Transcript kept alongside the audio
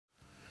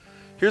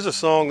Here's a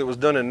song that was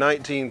done in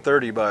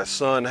 1930 by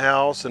Son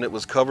House, and it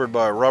was covered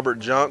by Robert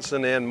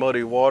Johnson and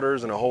Muddy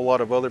Waters and a whole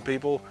lot of other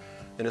people,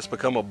 and it's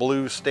become a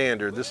blues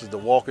standard. This is the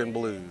Walkin'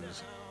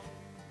 Blues.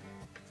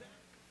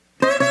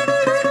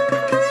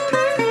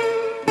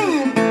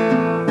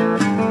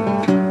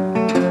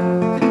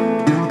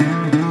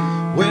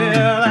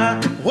 Well, I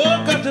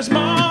woke up this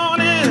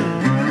morning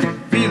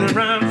feeling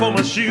round for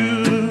my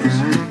shoes.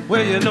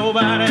 Well, you know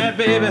about that,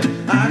 baby,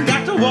 I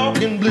got the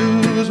walking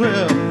blues.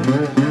 Well,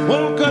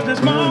 woke up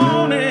this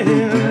morning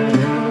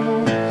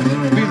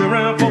feeling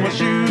around for my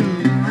shoes.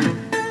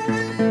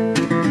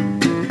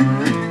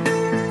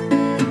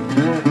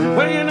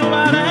 Well, you know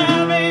about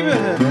that, baby,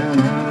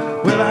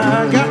 well,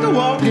 I got the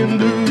walking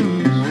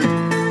blues.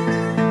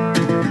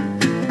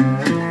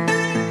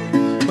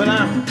 But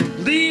I'm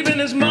leaving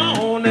this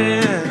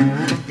morning,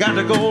 got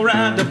to go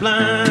ride the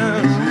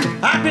blinds.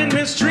 I've been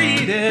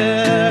mistreated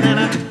and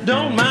I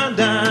don't mind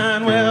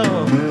dying.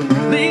 Well,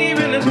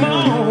 leaving this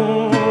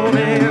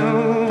morning,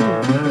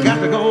 got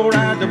to go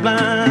ride the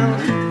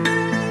blinds.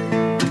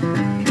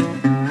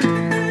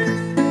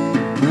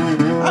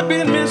 I've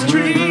been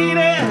mistreated,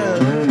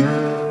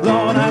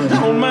 Lord, I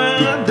don't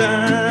mind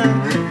dying.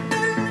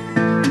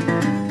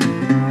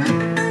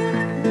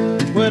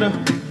 Well, the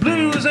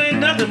blues ain't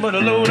nothing but a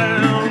low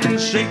down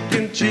shake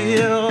and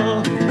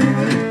chill.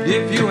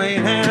 If you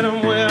ain't had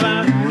them, well,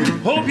 I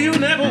hope you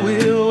never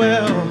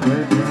will.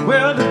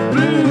 Well, the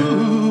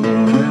blues,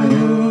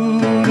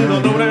 it'll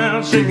low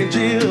down, shake and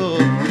chill.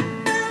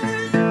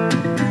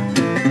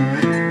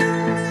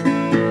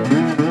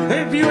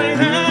 If you ain't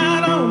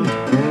had them,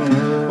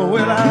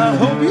 well, I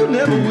hope you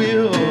never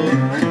will.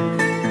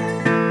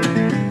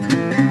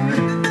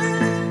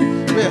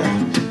 Well,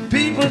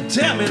 people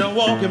tell me the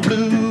walking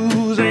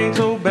blues ain't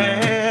so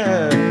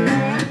bad.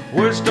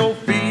 Worst old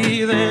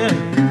feeling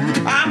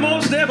I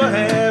most ever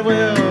had.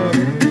 Well,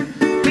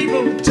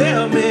 people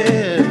tell me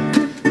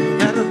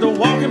that the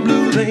walking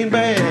blues ain't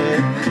bad.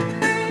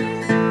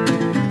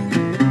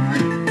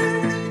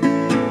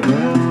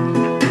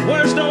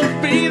 Worst old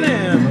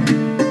feeling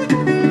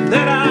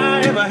that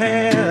I ever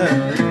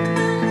had.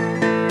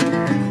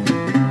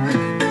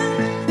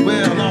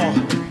 Well, Lord,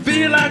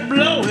 feel like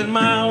blowing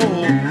my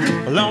old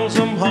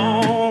lonesome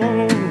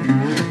horn.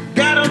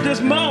 Got up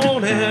this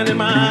morning and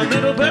my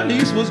little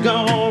Bernice was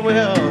gone.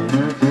 Well,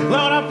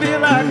 Lord, I feel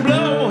like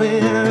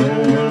blowing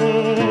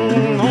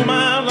on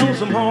my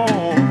lonesome horn.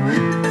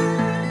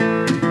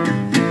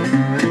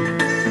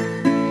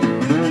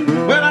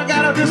 Well, I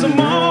got up this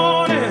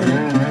morning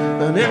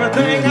and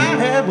everything I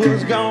had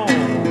was gone.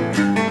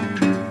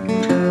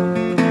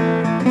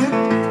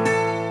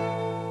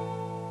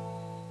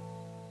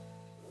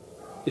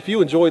 If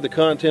you enjoyed the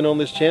content on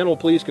this channel,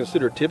 please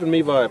consider tipping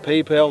me via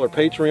PayPal or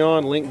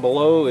Patreon, link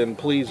below, and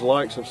please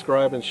like,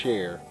 subscribe, and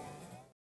share.